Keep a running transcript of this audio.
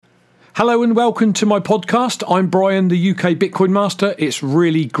Hello and welcome to my podcast. I'm Brian, the UK Bitcoin Master. It's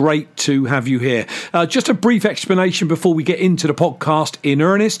really great to have you here. Just a brief explanation before we get into the podcast in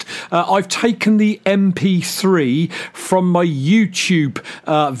earnest. I've taken the MP3 from my YouTube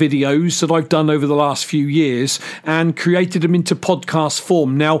videos that I've done over the last few years and created them into podcast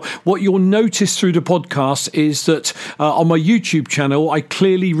form. Now, what you'll notice through the podcast is that on my YouTube channel, I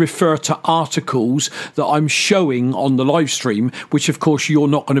clearly refer to articles that I'm showing on the live stream, which of course you're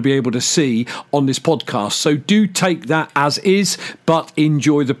not going to be able to see on this podcast. So do take that as is, but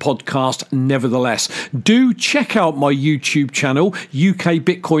enjoy the podcast nevertheless. Do check out my YouTube channel,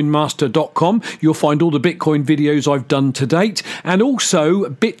 ukbitcoinmaster.com. You'll find all the Bitcoin videos I've done to date. And also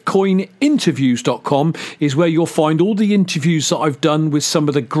bitcoininterviews.com is where you'll find all the interviews that I've done with some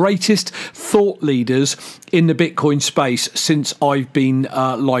of the greatest thought leaders in the Bitcoin space since I've been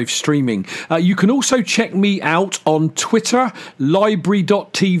live streaming. You can also check me out on Twitter,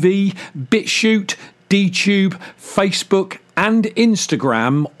 library.tv, BitChute, DTube, Facebook and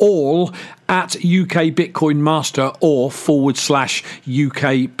Instagram, all at UK Bitcoin Master or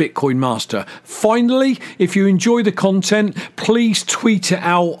 /UK Bitcoin Master. Finally, if you enjoy the content, please tweet it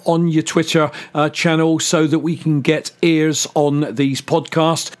out on your Twitter channel so that we can get ears on these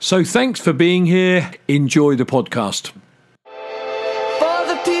podcasts. So thanks for being here. Enjoy the podcast. For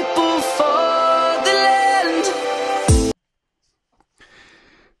the people, for the land.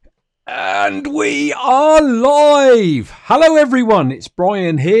 And we are live. Hello everyone, it's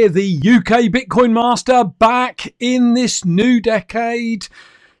Brian here, the UK Bitcoin Master, back in this new decade,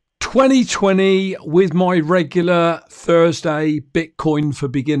 2020, with my regular Thursday Bitcoin for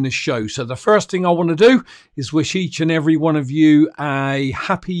Beginners show. So the first thing I want to do is wish each and every one of you a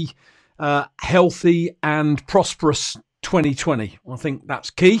happy, healthy and prosperous 2020. I think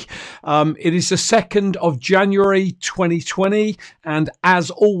that's key. It is the 2nd of January 2020, and as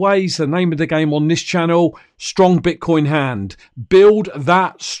always, the name of the game on this channel, strong Bitcoin hand. Build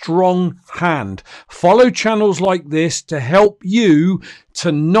that strong hand. Follow channels like this to help you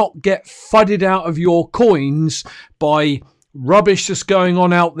to not get fudded out of your coins by rubbish that's going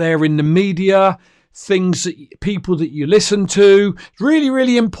on out there in the media, things that people that you listen to. It's really,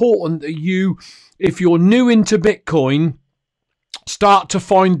 really important that you, if you're new into Bitcoin, start to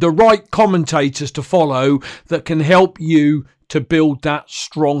find the right commentators to follow that can help you to build that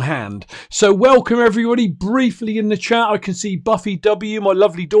strong hand. So welcome everybody. Briefly in the chat, I can see Buffy W, my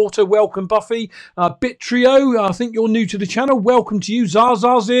lovely daughter. Welcome, Buffy. Bittrio, I think you're new to the channel. Welcome to you.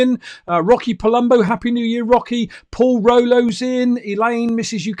 Zaza's in. Rocky Palumbo, Happy New Year, Rocky. Paul Rolo's in. Elaine,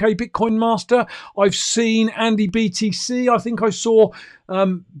 Mrs. UK Bitcoin Master. I've seen Andy BTC. I think I saw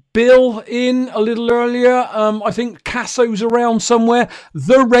Bill in a little earlier. I think Casso's around somewhere.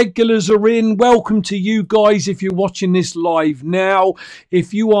 The regulars are in. Welcome to you guys if you're watching this live now.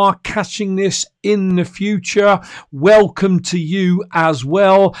 If you are catching this in the future, welcome to you as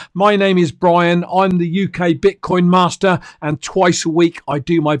well. My name is Brian. I'm the UK Bitcoin Master, and twice a week I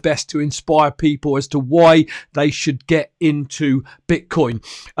do my best to inspire people as to why they should get into Bitcoin.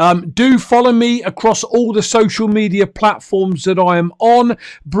 Do follow me across all the social media platforms that I am on.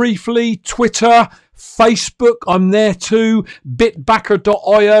 Briefly, Twitter, Facebook, I'm there too,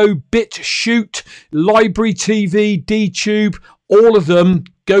 bitbacker.io, BitChute, Library TV, DTube, all of them.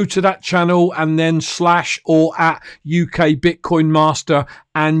 Go to that channel and then / or at UK Bitcoin Master,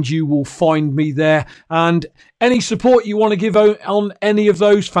 and you will find me there. And any support you want to give on any of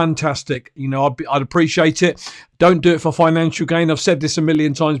those, fantastic. You know, I'd appreciate it. Don't do it for financial gain. I've said this a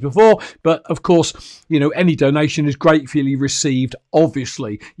million times before, but of course, you know, any donation is gratefully received,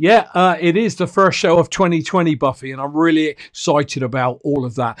 obviously. Yeah, it is the first show of 2020, Buffy, and I'm really excited about all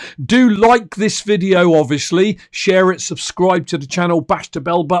of that. Do like this video, obviously. Share it, subscribe to the channel, bash the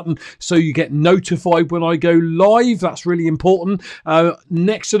bell button so you get notified when I go live. That's really important.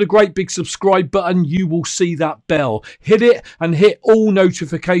 Next to the great big subscribe button, you will see that bell. Hit it and hit all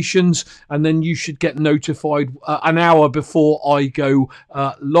notifications, and then you should get notified an hour before I go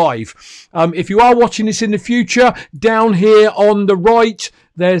live. If you are watching this in the future, down here on the right,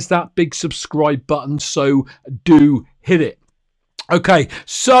 there's that big subscribe button, so do hit it. Okay,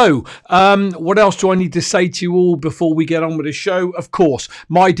 so what else do I need to say to you all before we get on with the show? Of course,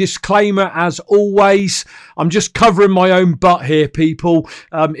 my disclaimer as always, I'm just covering my own butt here, people.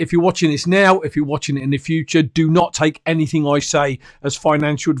 If you're watching this now, if you're watching it in the future, do not take anything I say as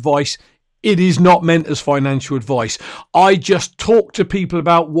financial advice. It is not meant as financial advice. I just talk to people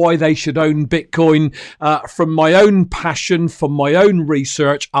about why they should own Bitcoin from my own passion, from my own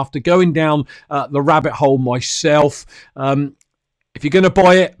research, after going down the rabbit hole myself. If you're going to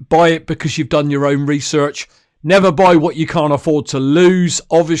buy it because you've done your own research. Never buy what you can't afford to lose.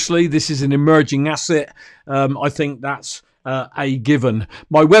 Obviously, this is an emerging asset. I think that's a given.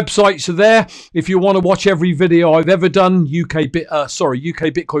 My websites are there. If you want to watch every video I've ever done,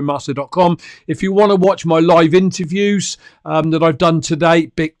 ukbitcoinmaster.com. If you want to watch my live interviews that I've done to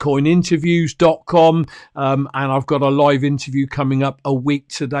date, bitcoininterviews.com. And I've got a live interview coming up a week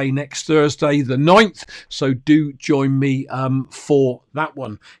today, next Thursday, the 9th. So do join me for that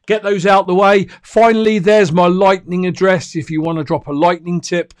one. Get those out the way. Finally, there's my Lightning address. If you want to drop a Lightning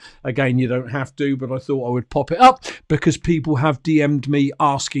tip, again, you don't have to, but I thought I would pop it up because people have DM'd me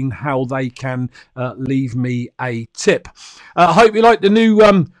asking how they can leave me a tip. I hope you like the new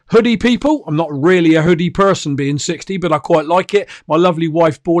hoodie, people. I'm not really a hoodie person, being 60, but I quite like it. My lovely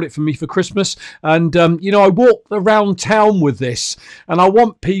wife bought it for me for Christmas. And, I walk around town with this and I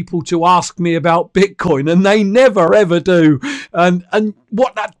want people to ask me about Bitcoin, and they never, ever do. And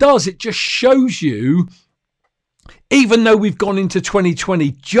what that does, it just shows you, even though we've gone into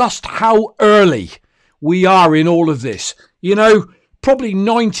 2020, just how early we are in all of this. Probably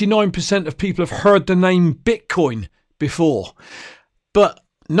 99% of people have heard the name Bitcoin before, but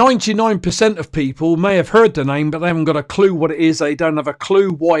 99% of people may have heard the name, but they haven't got a clue what it is. They don't have a clue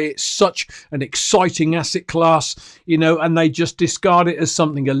why it's such an exciting asset class, and they just discard it as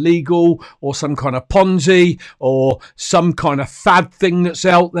something illegal or some kind of Ponzi or some kind of fad thing that's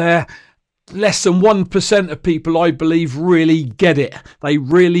out there. Less than 1% of people, I believe, really get it. They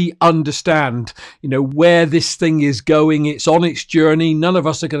really understand, where this thing is going. It's on its journey. None of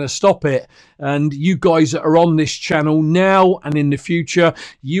us are going to stop it. And you guys that are on this channel now and in the future,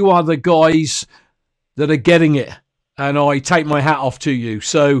 you are the guys that are getting it. And I take my hat off to you.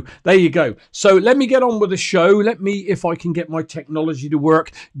 So there you go. So let me get on with the show. Let me, if I can get my technology to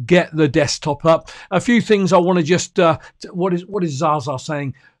work, get the desktop up. A few things I want to just, what is Zaza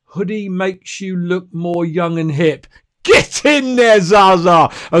saying? Hoodie makes you look more young and hip. Get in there, Zaza.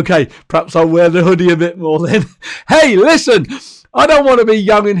 Okay, perhaps I'll wear the hoodie a bit more then. Hey, listen, I don't want to be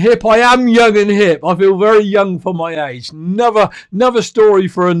young and hip. I am young and hip. I feel very young for my age. Another story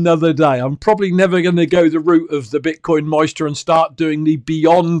for another day. I'm probably never going to go the route of the Bitcoin Meister and start doing the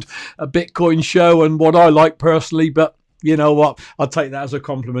Beyond a Bitcoin show and what I like personally, but you know what? I'll take that as a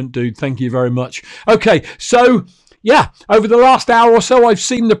compliment, dude. Thank you very much. Okay, so yeah, over the last hour or so, I've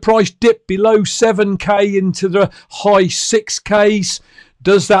seen the price dip below 7K into the high 6Ks.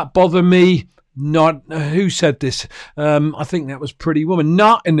 Does that bother me? Not. Who said this? I think that was Pretty Woman.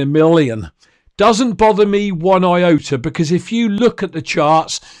 Not in a million. Doesn't bother me one iota, because if you look at the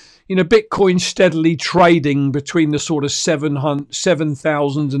charts, Bitcoin steadily trading between the sort of 7,000 and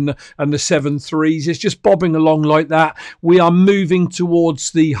the 7.3s. It's just bobbing along like that. We are moving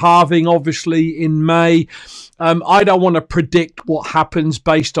towards the halving, obviously, in May. I don't want to predict what happens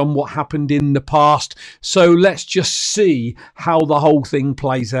based on what happened in the past. So let's just see how the whole thing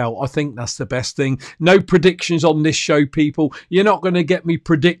plays out. I think that's the best thing. No predictions on this show, people. You're not going to get me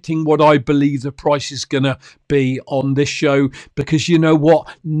predicting what I believe the price is going to be on this show, because you know what?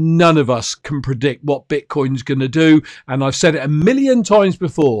 None of us can predict what Bitcoin's going to do. And I've said it a million times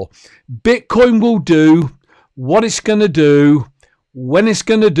before. Bitcoin will do what it's going to do, when it's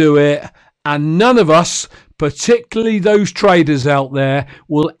going to do it. And none of us, particularly those traders out there,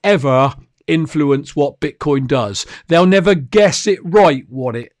 will ever influence what Bitcoin does. They'll never guess it right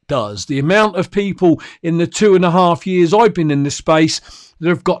what it does. The amount of people in the 2.5 years I've been in this space that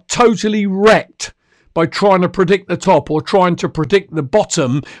have got totally wrecked by trying to predict the top or trying to predict the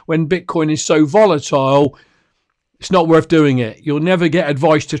bottom when Bitcoin is so volatile, it's not worth doing it. You'll never get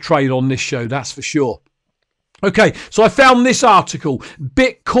advice to trade on this show, that's for sure. Okay, so I found this article.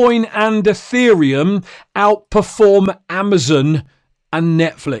 Bitcoin and Ethereum outperform Amazon and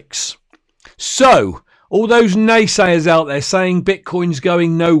Netflix. So, all those naysayers out there saying Bitcoin's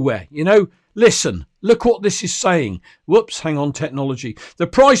going nowhere, listen, look what this is saying. Whoops, hang on, technology. The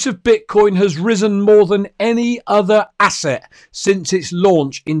price of Bitcoin has risen more than any other asset since its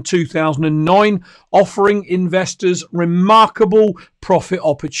launch in 2009, offering investors remarkable profit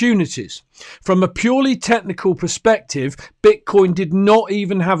opportunities. From a purely technical perspective, Bitcoin did not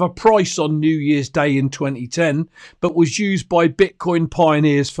even have a price on New Year's Day in 2010, but was used by Bitcoin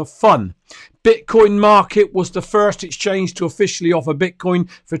pioneers for fun. Bitcoin Market was the first exchange to officially offer Bitcoin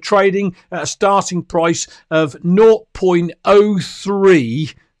for trading at a starting price of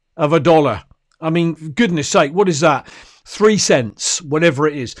 0.03 of a dollar. I mean, for goodness sake, what is that? 3 cents, whatever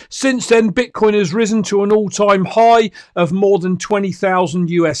it is. Since then, Bitcoin has risen to an all-time high of more than 20,000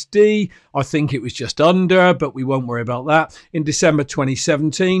 USD. I think it was just under, but we won't worry about that. In December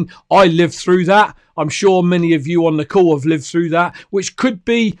 2017, I lived through that. I'm sure many of you on the call have lived through that, which could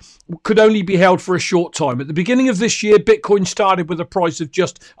only be held for a short time. At the beginning of this year, Bitcoin started with a price of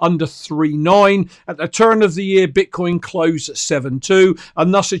just under 3.9. At the turn of the year, Bitcoin closed at 7.2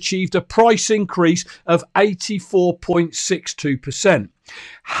 and thus achieved a price increase of 84.62%.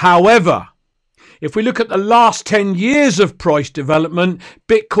 However, if we look at the last 10 years of price development,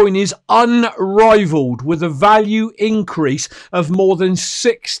 Bitcoin is unrivaled with a value increase of more than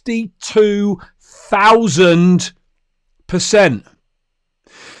 62,000%.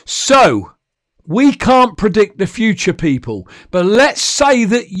 So, we can't predict the future, people, but let's say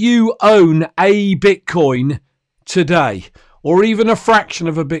that you own a Bitcoin today, or even a fraction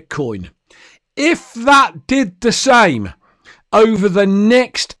of a Bitcoin. If that did the same over the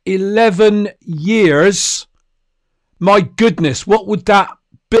next 11 years, my goodness, what would that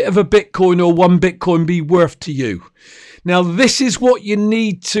bit of a Bitcoin or one Bitcoin be worth to you? Now, this is what you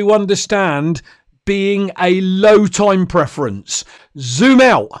need to understand being a low time preference. Zoom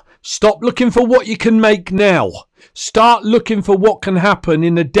out. Stop looking for what you can make now. Start looking for what can happen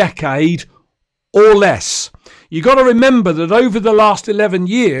in a decade or less. You got to remember that over the last 11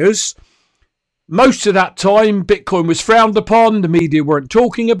 years, most of that time, Bitcoin was frowned upon. The media weren't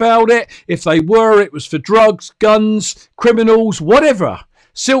talking about it. If they were, it was for drugs, guns, criminals, whatever.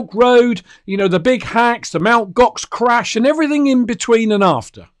 Silk Road, the big hacks, the Mt. Gox crash, and everything in between and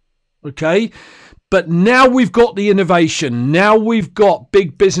after. Okay? But now we've got the innovation. Now we've got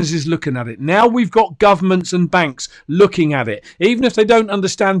big businesses looking at it. Now we've got governments and banks looking at it. Even if they don't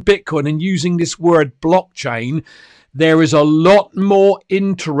understand Bitcoin and using this word blockchain, there is a lot more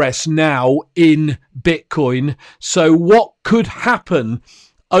interest now in Bitcoin. So what could happen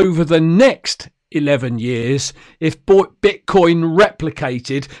over the next 11 years if Bitcoin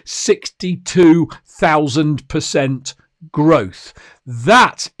replicated 62,000% growth?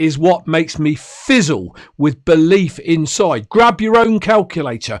 That is what makes me fizzle with belief inside. Grab your own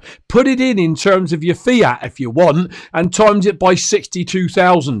calculator, put it in terms of your fiat if you want, and times it by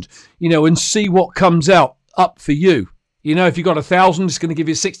 62,000, and see what comes out up for you. If you got 1,000, it's going to give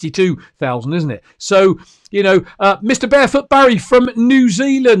you 62,000, isn't it? So, Mr. Barefoot Barry from New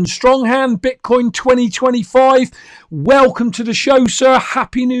Zealand, Strong Hand Bitcoin 2025. Welcome to the show, sir.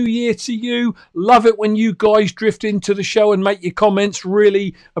 Happy New Year to you. Love it when you guys drift into the show and make your comments.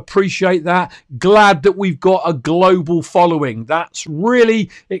 Really appreciate that. Glad that we've got a global following. That's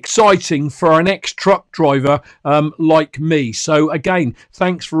really exciting for an ex-truck driver like me. So, again,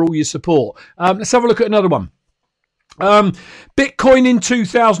 thanks for all your support. Let's have a look at another one. Bitcoin in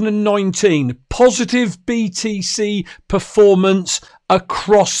 2019, positive BTC performance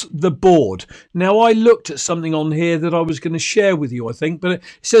across the board. Now, I looked at something on here that I was going to share with you, I think, but it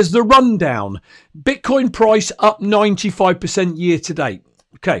says the rundown. Bitcoin price up 95% year to date.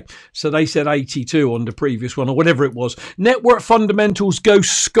 Okay, so they said 82 on the previous one or whatever it was. Network fundamentals go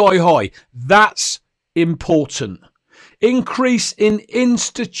sky high. That's important. Increase in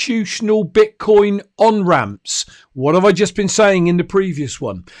institutional Bitcoin on-ramps. What have I just been saying in the previous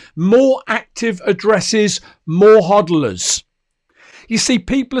one? More active addresses, more hodlers. You see,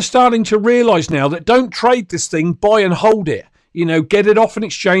 people are starting to realise now that don't trade this thing, buy and hold it. Get it off an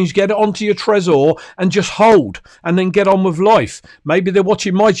exchange, get it onto your Trezor and just hold and then get on with life. Maybe they're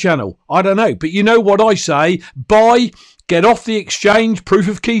watching my channel. I don't know. But you know what I say? Buy, get off the exchange, proof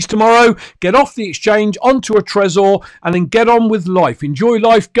of keys tomorrow, get off the exchange onto a Trezor and then get on with life. Enjoy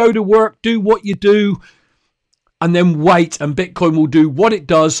life, go to work, do what you do and then wait and Bitcoin will do what it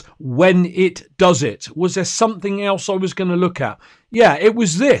does when it does it. Was there something else I was going to look at? Yeah, it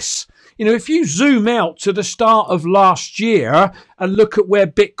was this. If you zoom out to the start of last year and look at where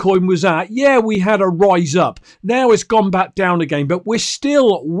Bitcoin was at, yeah, we had a rise up. Now it's gone back down again, but we're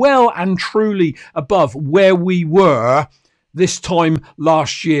still well and truly above where we were this time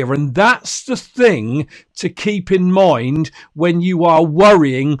last year. And that's the thing to keep in mind when you are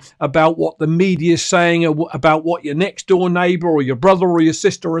worrying about what the media is saying, about what your next door neighbor or your brother or your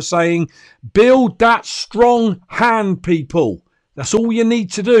sister are saying. Build that strong hand, people. That's all you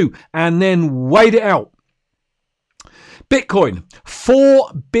need to do. And then wait it out. Bitcoin, 4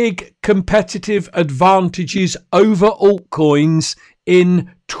 big competitive advantages over altcoins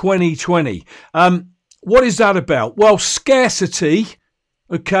in 2020. What is that about? Well, scarcity.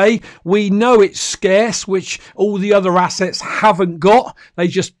 Okay, we know it's scarce, which all the other assets haven't got.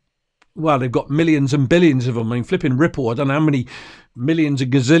 They've got millions and billions of them. I mean, flipping Ripple, I don't know how many millions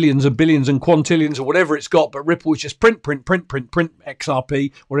and gazillions and billions and quintillions or whatever it's got, but Ripple is just print,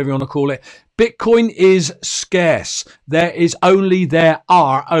 XRP, whatever you want to call it. Bitcoin is scarce. There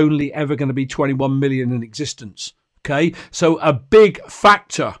are only ever going to be 21 million in existence. Okay, so a big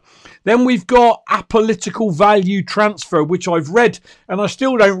factor. Then we've got apolitical value transfer, which I've read and I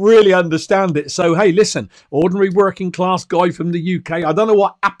still don't really understand it. So, hey, listen, ordinary working class guy from the UK, I don't know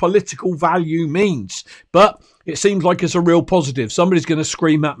what apolitical value means, but it seems like it's a real positive. Somebody's going to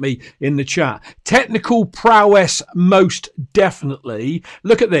scream at me in the chat. Technical prowess, most definitely.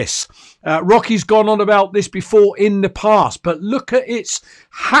 Look at this. Rocky's gone on about this before in the past, but look at its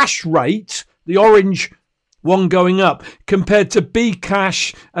hash rate, the orange one going up, compared to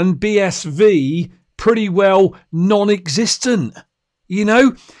Bcash and BSV, pretty well non-existent. You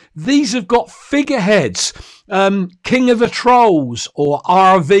know, these have got figureheads. King of the Trolls, or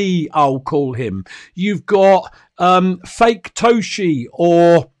RV, I'll call him. You've got Fake Toshi,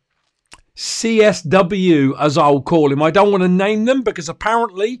 or CSW, as I'll call him. I don't want to name them because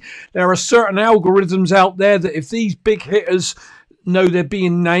apparently there are certain algorithms out there that if these big hitters know they're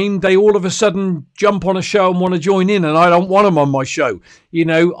being named, they all of a sudden jump on a show and want to join in, and I don't want them on my show. You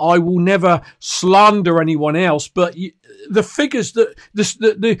know, I will never slander anyone else, but the figures, the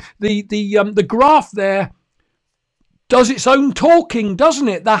graph there does its own talking, doesn't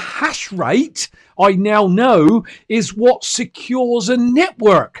it? The hash rate, I now know, is what secures a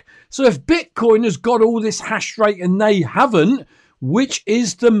network. So if Bitcoin has got all this hash rate and they haven't, which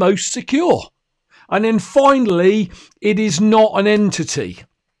is the most secure? And then finally, it is not an entity.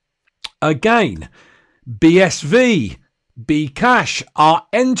 Again, BSV, Bcash are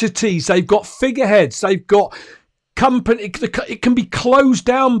entities. They've got figureheads. They've got company. It can be closed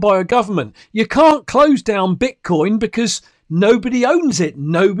down by a government. You can't close down Bitcoin because nobody owns it.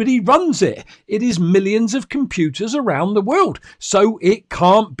 Nobody runs it. It is millions of computers around the world. So it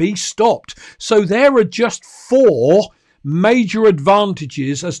can't be stopped. So there are just 4 major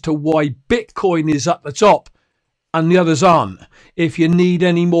advantages as to why Bitcoin is at the top and the others aren't. If you need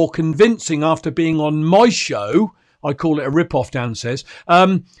any more convincing after being on my show, I call it a rip-off, Dan says,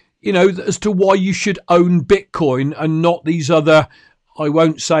 you know, as to why you should own Bitcoin and not these other, I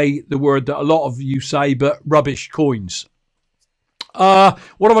won't say the word that a lot of you say, but rubbish coins. What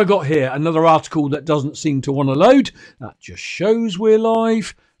have I got here? Another article that doesn't seem to want to load. That just shows we're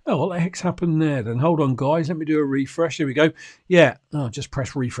live. Oh, what the heck's happened there then? Hold on, guys. Let me do a refresh. There we go. Yeah. Oh, just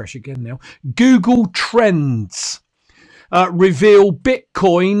press refresh again now. Google Trends reveal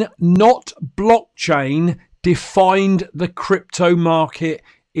Bitcoin, not blockchain, defined the crypto market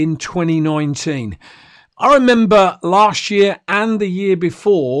in 2019. I remember last year and the year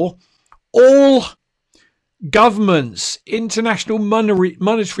before, all governments, International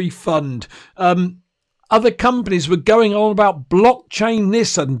Monetary Fund, other companies were going on about blockchain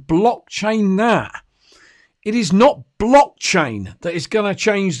this and blockchain that. It is not blockchain that is going to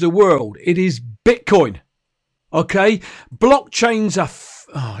change the world. It is Bitcoin. Okay? Blockchains are...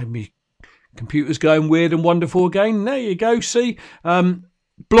 my computer's going weird and wonderful again. There you go. See?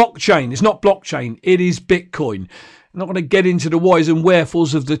 Blockchain. It's not blockchain. It is Bitcoin. I'm not going to get into the whys and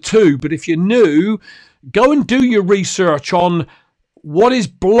wherefores of the two, but if you're new, go and do your research on what is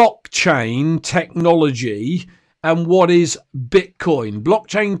blockchain technology and what is Bitcoin.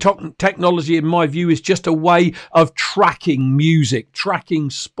 Blockchain technology, in my view, is just a way of tracking music, tracking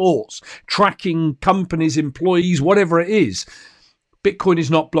sports, tracking companies, employees, whatever it is. Bitcoin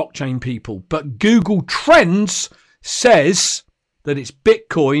is not blockchain, people. But Google Trends says that it's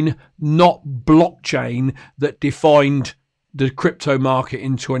Bitcoin, not blockchain, that defined the crypto market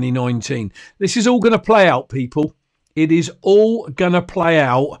in 2019. This is all going to play out, people. It is all going to play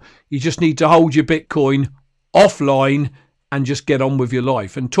out. You just need to hold your Bitcoin offline and just get on with your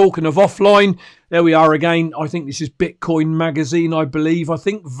life. And talking of offline, there we are again. I think this is Bitcoin Magazine, I believe. I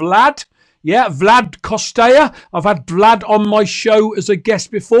think Vlad. Yeah, Vlad Kostea. I've had Vlad on my show as a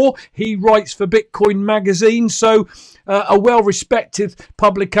guest before. He writes for Bitcoin Magazine. So a well-respected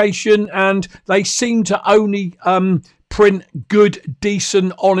publication. And they seem to only... print good,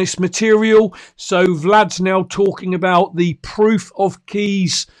 decent, honest material. So Vlad's now talking about the Proof of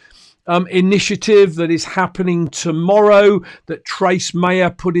Keys initiative that is happening tomorrow, that Trace Mayer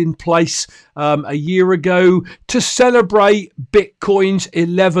put in place a year ago to celebrate Bitcoin's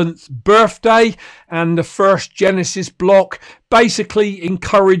 11th birthday and the first Genesis block, basically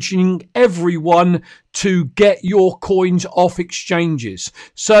encouraging everyone to get your coins off exchanges.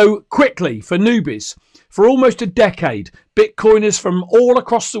 So quickly, for newbies, for almost a decade, Bitcoiners from all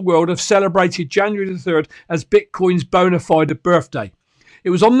across the world have celebrated January the 3rd as Bitcoin's bona fide birthday. It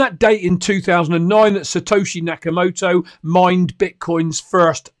was on that date in 2009 that Satoshi Nakamoto mined Bitcoin's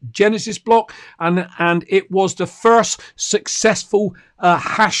first Genesis block, and it was the first successful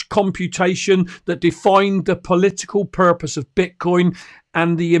hash computation that defined the political purpose of Bitcoin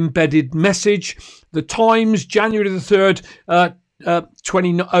and the embedded message. The Times, January the 3rd,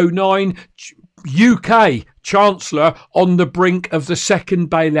 2009, UK Chancellor on the brink of the second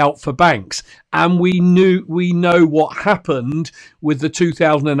bailout for banks. And we know what happened with the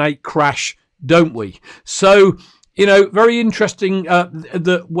 2008 crash, don't we? So, very interesting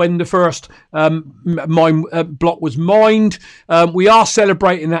that when the first block was mined. We are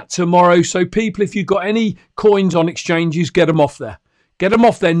celebrating that tomorrow. So people, if you've got any coins on exchanges, get them off there. Get them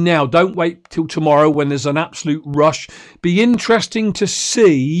off there now. Don't wait till tomorrow when there's an absolute rush. Be interesting to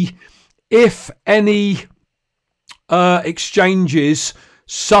see if any exchanges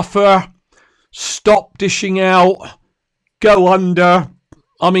suffer, stop dishing out, go under.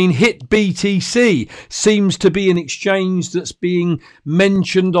 I mean, HIT BTC seems to be an exchange that's being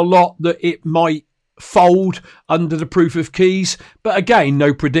mentioned a lot that it might fold under the proof of keys. But again,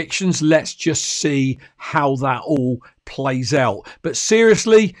 no predictions. Let's just see how that all plays out. But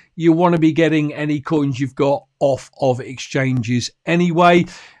seriously, you want to be getting any coins you've got off of exchanges anyway.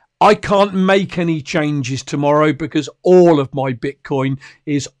 I can't make any changes tomorrow because all of my Bitcoin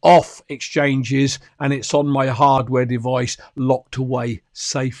is off exchanges and it's on my hardware device locked away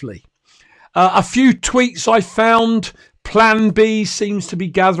safely. A few tweets I found. Plan B seems to be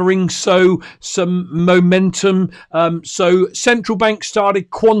gathering some momentum. So central banks started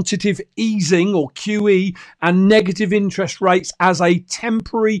quantitative easing, or QE, and negative interest rates as a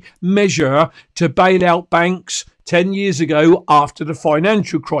temporary measure to bail out banks 10 years ago after the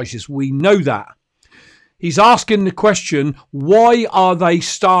financial crisis. We know that. He's asking the question, why are they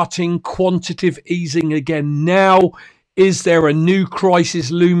starting quantitative easing again now? Is there a new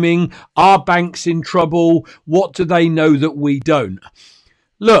crisis looming? Are banks in trouble? What do they know that we don't?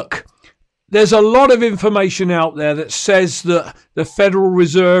 Look, there's a lot of information out there that says that the Federal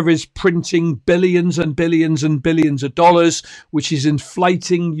Reserve is printing billions and billions and billions of dollars, which is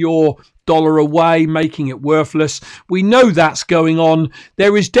inflating your dollar away, making it worthless. We know that's going on.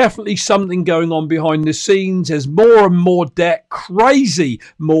 There is definitely something going on behind the scenes. There's more and more debt, crazy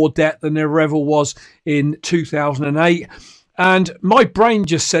more debt than there ever was in 2008. And my brain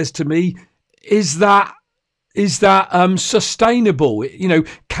just says to me, is that sustainable?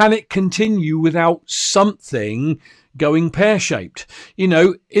 Can it continue without something going pear-shaped?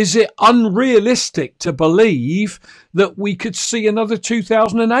 Is it unrealistic to believe that we could see another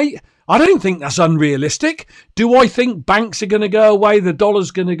 2008? I don't think that's unrealistic. Do I think banks are going to go away? The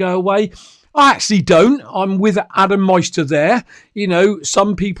dollar's going to go away? I actually don't. I'm with Adam Meister there.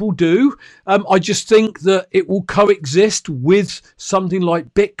 Some people do. I just think that it will coexist with something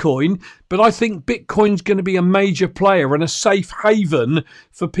like Bitcoin. But I think Bitcoin's going to be a major player and a safe haven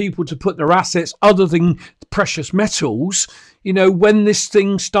for people to put their assets other than precious metals, when this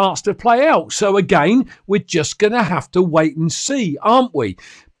thing starts to play out. So again, we're just going to have to wait and see, aren't we?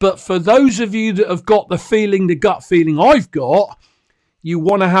 But for those of you that have got the gut feeling I've got, you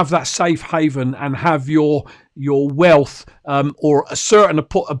want to have that safe haven and have your wealth or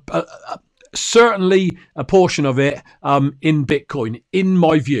certainly a portion of it in Bitcoin, in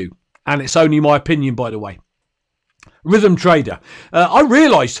my view. And it's only my opinion, by the way. Rhythm Trader. I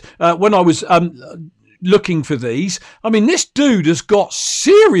realised when I was looking for these, this dude has got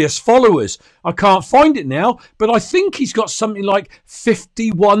serious followers. I can't find it now, but I think he's got something like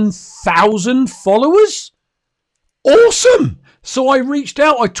 51,000 followers. Awesome. So I reached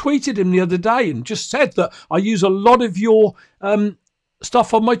out, I tweeted him the other day and just said that I use a lot of your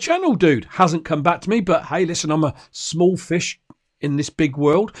stuff on my channel, dude. Hasn't come back to me, but hey, listen, I'm a small fish in this big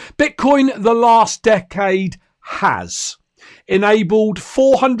world. Bitcoin, the last decade, has enabled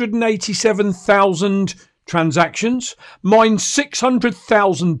 487,000 transactions, mined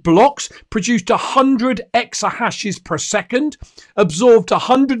 600,000 blocks, produced 100 exahashes per second, absorbed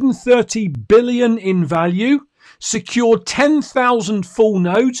 130 billion in value, secured 10,000 full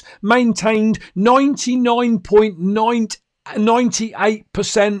nodes, maintained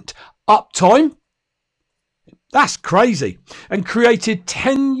 99.98% uptime. That's crazy. And created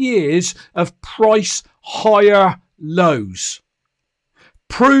 10 years of price higher lows.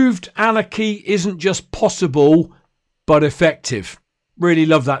 Proved anarchy isn't just possible, but effective. Really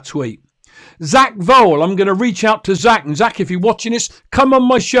love that tweet. Zach Vowell, I'm going to reach out to Zach. And Zach, if you're watching this, come on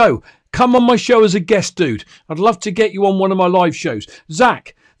my show. Come on my show as a guest, dude. I'd love to get you on one of my live shows.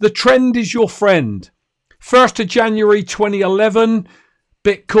 Zach, the trend is your friend. 1st of January 2011,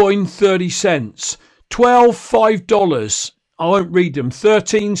 Bitcoin 30 cents. $12, $5. I won't read them.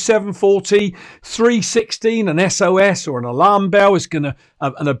 13, 740, 316, an SOS or an alarm bell is going to,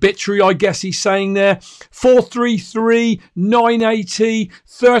 an obituary, I guess he's saying there. 433, 980,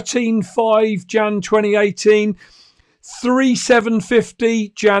 13.5, Jan 2018. 3750,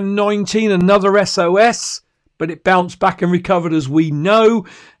 Jan 19, another SOS, but it bounced back and recovered as we know.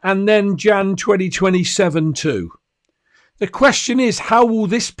 And then Jan 2027 too. The question is, how will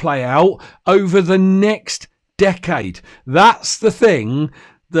this play out over the next decade? That's the thing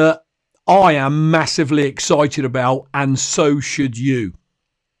that I am massively excited about, and so should you.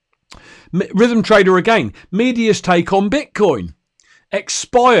 Rhythm Trader again. Media's take on Bitcoin.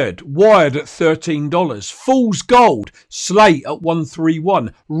 Expired, wired at $13. Fool's Gold, Slate at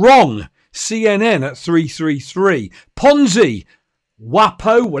 131. Wrong, CNN at 333. Ponzi,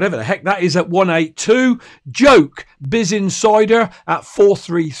 WAPO, whatever the heck that is, at 182. Joke, Biz Insider at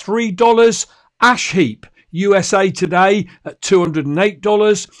 $433. Ash Heap, USA Today at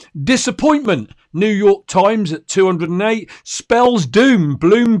 $208. Disappointment, New York Times at 208. Spells Doom,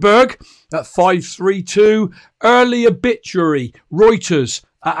 Bloomberg at 532. Early Obituary, Reuters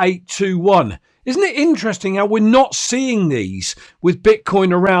at 821. Isn't it interesting how we're not seeing these with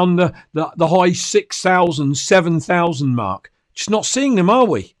Bitcoin around the high 6,000, 7,000 mark? Just not seeing them, are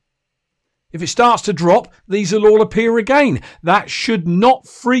we? If it starts to drop, these will all appear again. That should not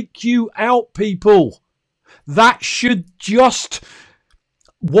freak you out, people. That should just,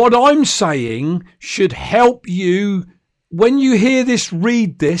 what I'm saying should help you. When you hear this,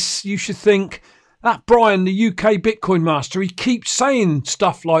 read this, you should think, that Brian, the UK Bitcoin master, he keeps saying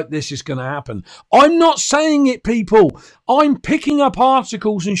stuff like this is going to happen. I'm not saying it, people. I'm picking up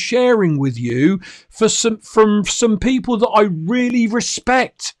articles and sharing with you from some people that I really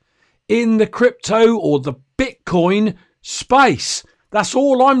respect in the crypto or the Bitcoin space. That's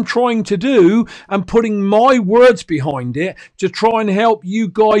all I'm trying to do, and putting my words behind it to try and help you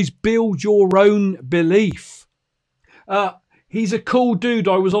guys build your own belief. He's a cool dude.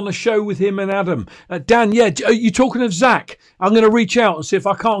 I was on a show with him and Adam. Dan, yeah, are you talking of Zach? I'm going to reach out and see if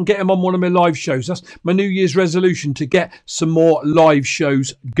I can't get him on one of my live shows. That's my New Year's resolution, to get some more live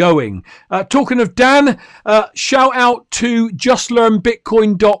shows going. Talking of Dan, shout out to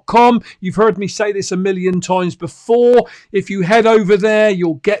justlearnbitcoin.com. You've heard me say this a million times before. If you head over there,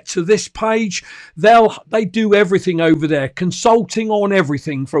 you'll get to this page. They do everything over there. Consulting on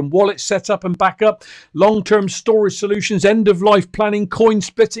everything from wallet setup and backup, long-term storage solutions, end-of-life planning, coin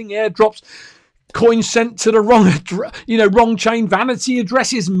splitting, airdrops, coins sent to the wrong chain, vanity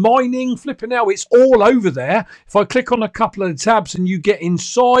addresses, mining, flipping out. It's all over there. If I click on a couple of the tabs and you get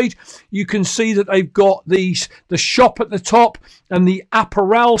inside, you can see that they've got the shop at the top and the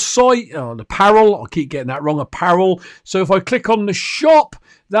apparel site, apparel. I keep getting that wrong, apparel. So if I click on the shop,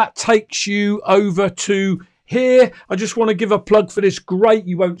 that takes you over to here. I just want to give a plug for this. Great,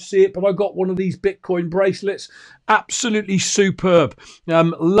 you won't see it, but I got one of these Bitcoin bracelets. Absolutely superb.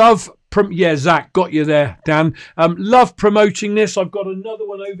 Zach, got you there, Dan. Love promoting this. I've got another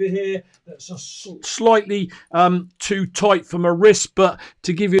one over here that's slightly too tight for my wrist, but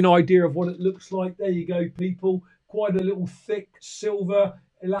to give you an idea of what it looks like, there you go, people. Quite a little thick silver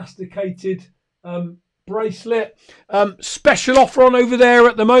elasticated bracelet. Special offer on over there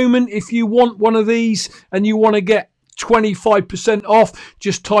at the moment. If you want one of these and you want to get 25% off,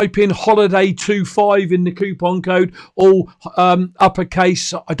 just type in holiday25 in the coupon code, all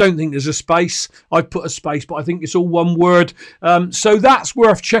uppercase. I don't think there's a space. I put a space, but I think it's all one word. So that's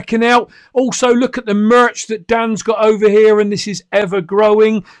worth checking out. Also, look at the merch that Dan's got over here, and this is ever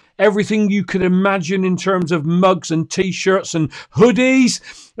growing. Everything you could imagine in terms of mugs and t-shirts and hoodies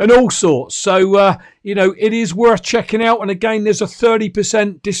and all sorts. So, it is worth checking out. And again, there's a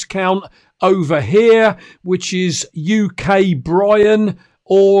 30% discount over here, which is UK Brian,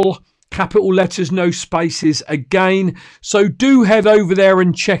 all capital letters, no spaces again. So do head over there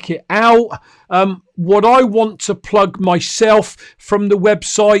and check it out. What I want to plug myself from the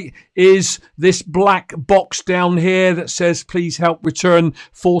website is this black box down here that says, please help return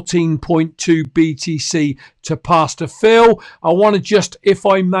 14.2 BTC to Pastor Phil. I want to just, if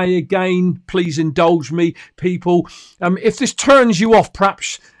I may again, please indulge me, people. If this turns you off,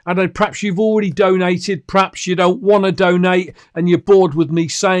 perhaps you've already donated, perhaps you don't want to donate and you're bored with me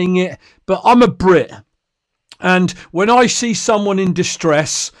saying it, but I'm a Brit. And when I see someone in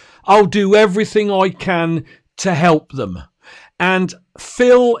distress, I'll do everything I can to help them. And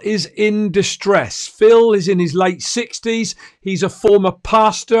Phil is in distress. Phil is in his late 60s. He's a former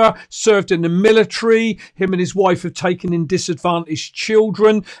pastor, served in the military. Him and his wife have taken in disadvantaged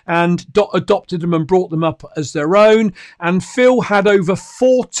children and adopted them and brought them up as their own. And Phil had over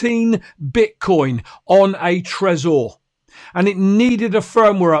 14 Bitcoin on a Trezor. and it needed a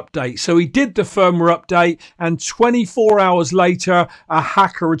firmware update. So he did the firmware update, and 24 hours later, a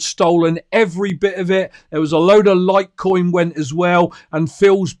hacker had stolen every bit of it. There was a load of Litecoin went as well, and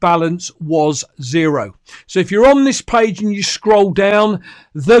Phil's balance was zero. So if you're on this page and you scroll down,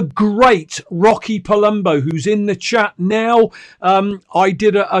 the great Rocky Palumbo, who's in the chat now, I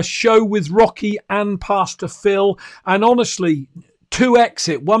did a show with Rocky and Pastor Phil, and honestly, 2x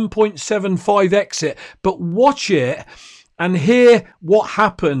it, 1.75x it, but watch it and hear what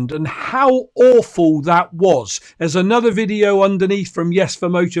happened and how awful that was. There's another video underneath from Yes for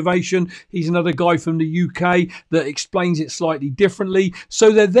Motivation. He's another guy from the UK that explains it slightly differently.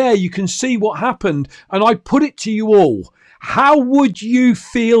 So they're there. You can see what happened. And I put it to you all. How would you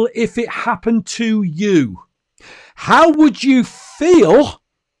feel if it happened to you? How would you feel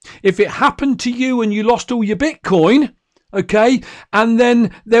if it happened to you and you lost all your Bitcoin? Okay. And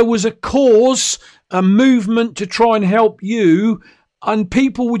then there was a cause, a movement to try and help you, and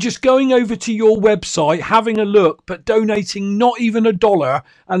people were just going over to your website, having a look, but donating not even $1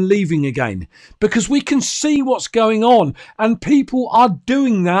 and leaving again, because we can see what's going on, and people are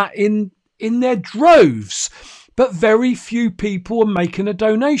doing that in their droves, but very few people are making a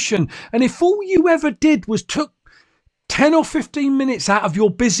donation. And if all you ever did was took 10 or 15 minutes out of your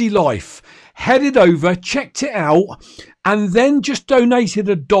busy life, headed over, checked it out, and then just donated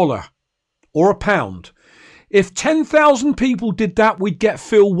 $1 or £1. If 10,000 people did that, we'd get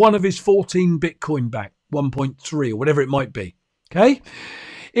Phil one of his 14 Bitcoin back, 1.3 or whatever it might be. Okay.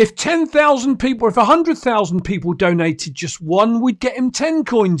 If 10,000 people, if 100,000 people donated just one, we'd get him 10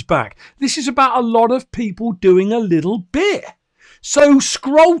 coins back. This is about a lot of people doing a little bit. So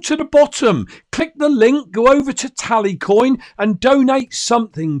scroll to the bottom, click the link, go over to Tallycoin and donate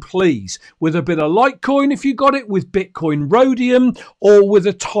something, please. With a bit of Litecoin if you got it, with Bitcoin Rhodium, or with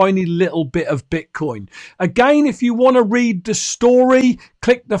a tiny little bit of Bitcoin. Again, if you want to read the story,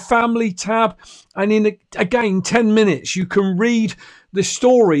 click the family tab, and in, again, 10 minutes, you can read the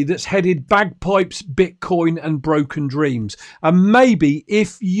story that's headed Bagpipes, Bitcoin and Broken Dreams. And maybe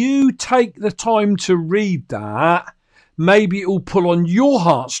if you take the time to read that, maybe it will pull on your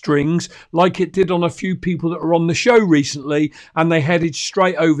heartstrings like it did on a few people that were on the show recently, and they headed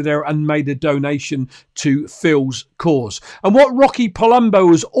straight over there and made a donation to Phil's cause. And what Rocky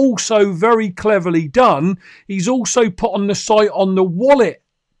Palumbo has also very cleverly done, he's also put on the site, on the wallet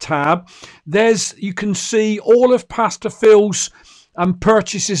tab, you can see all of Pastor Phil's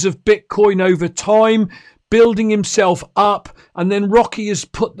purchases of Bitcoin over time, building himself up, and then Rocky has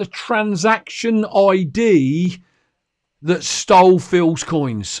put the transaction ID that stole Phil's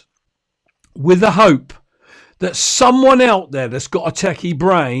coins, with the hope that someone out there that's got a techie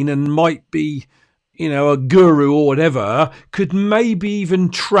brain and might be, a guru or whatever, could maybe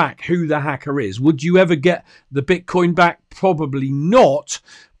even track who the hacker is. Would you ever get the Bitcoin back? Probably not.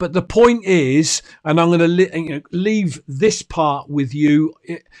 But the point is, and I'm going to leave this part with you,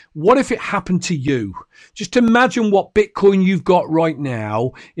 what if it happened to you? Just imagine what Bitcoin you've got right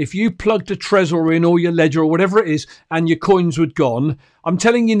now. If you plugged a Trezor in, or your Ledger or whatever it is, and your coins were gone. I'm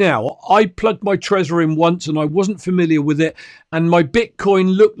telling you now, I plugged my Trezor in once and I wasn't familiar with it, and my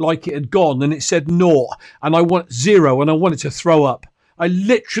Bitcoin looked like it had gone and it said naught, and I want zero, and I wanted to throw up. I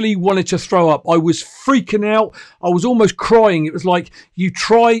literally wanted to throw up. I was freaking out. I was almost crying. It was like you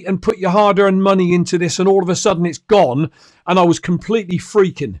try and put your hard-earned money into this and all of a sudden it's gone, and I was completely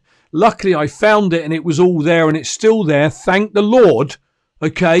freaking. Luckily, I found it and it was all there, and it's still there. Thank the Lord.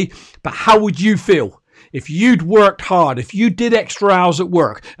 Okay, but how would you feel if you'd worked hard, if you did extra hours at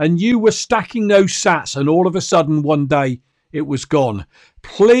work and you were stacking those sats and all of a sudden one day it was gone?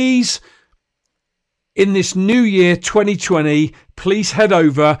 Please, in this new year 2020, please head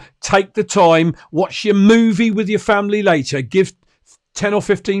over, take the time, watch your movie with your family later, give 10 or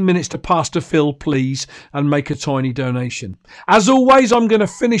 15 minutes to Pastor Phil, please, and make a tiny donation. As always, I'm going to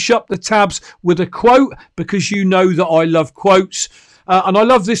finish up the tabs with a quote, because you know that I love quotes, and I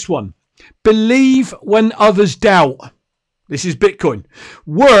love this one. Believe when others doubt. This is Bitcoin.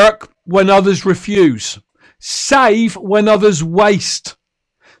 Work when others refuse. Save when others waste.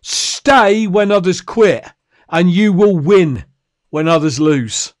 Stay when others quit, and you will win when others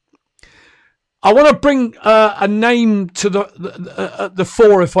lose. I want to bring a name to the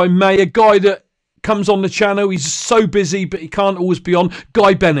fore, if I may. A guy that comes on the channel. He's so busy, but he can't always be on.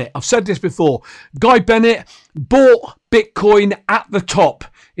 Guy Bennett. I've said this before. Guy Bennett bought Bitcoin at the top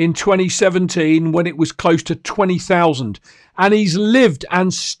in 2017 when it was close to 20,000. And he's lived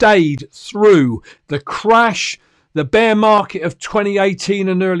and stayed through the crash, the bear market of 2018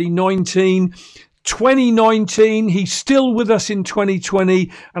 and early 19, 2019, he's still with us in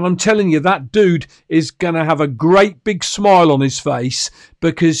 2020, and I'm telling you, that dude is going to have a great big smile on his face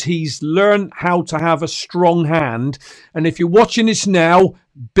because he's learned how to have a strong hand. And if you're watching this now,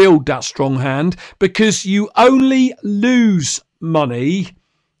 build that strong hand, because you only lose money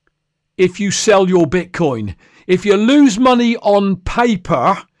if you sell your Bitcoin. If you lose money on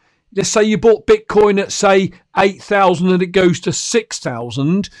paper, let's say you bought Bitcoin at, say, 8,000 and it goes to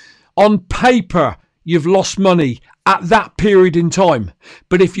 6,000, on paper, you've lost money at that period in time.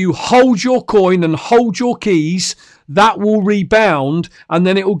 But if you hold your coin and hold your keys, that will rebound, and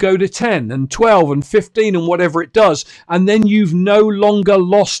then it will go to 10 and 12 and 15 and whatever it does. And then you've no longer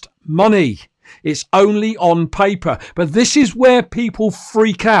lost money. It's only on paper. But this is where people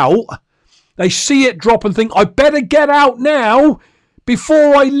freak out. They see it drop and think, I better get out now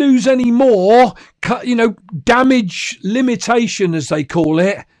before I lose any more, damage limitation, as they call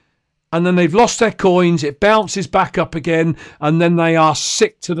it. And then they've lost their coins, it bounces back up again, and then they are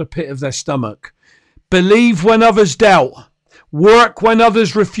sick to the pit of their stomach. Believe when others doubt. Work when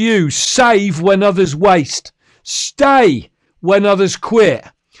others refuse. Save when others waste. Stay when others quit.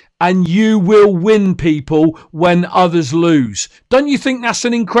 And you will win, people, when others lose. Don't you think that's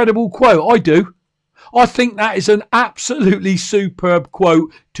an incredible quote? I do. I think that is an absolutely superb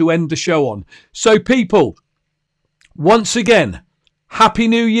quote to end the show on. So, people, once again, Happy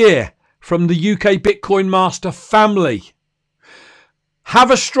New Year from the UK Bitcoin Master family.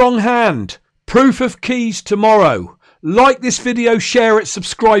 Have a strong hand. Proof of keys tomorrow. Like this video, share it,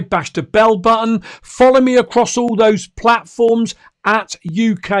 subscribe, bash the bell button. Follow me across all those platforms at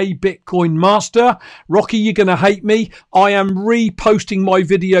UK Bitcoin Master. Rocky, you're going to hate me. I am reposting my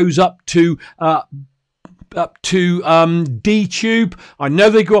videos up to DTube. I know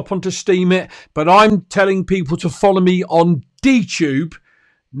they go up onto Steam It, but I'm telling people to follow me on DTube,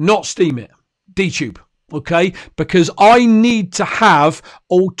 not Steam It. DTube. Okay, because I need to have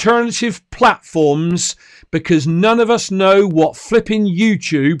alternative platforms, because none of us know what flipping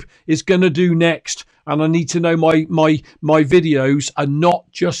YouTube is going to do next, and I need to know my videos are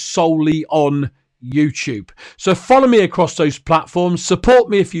not just solely on YouTube. So follow me across those platforms. Support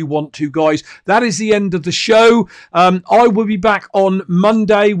me if you want to, guys. That is the end of the show. I will be back on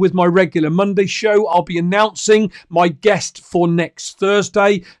Monday with my regular Monday show. I'll be announcing my guest for next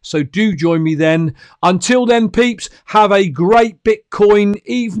Thursday, so do join me then. Until then, peeps, have a great Bitcoin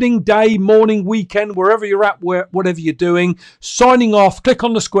evening, day, morning, weekend, wherever you're at, whatever you're doing. Signing off. Click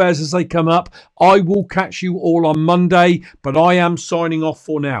on the squares as they come up. I will catch you all on Monday, but I am signing off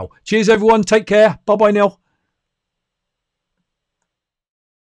for now. Cheers, everyone. Take care. Bye-bye now.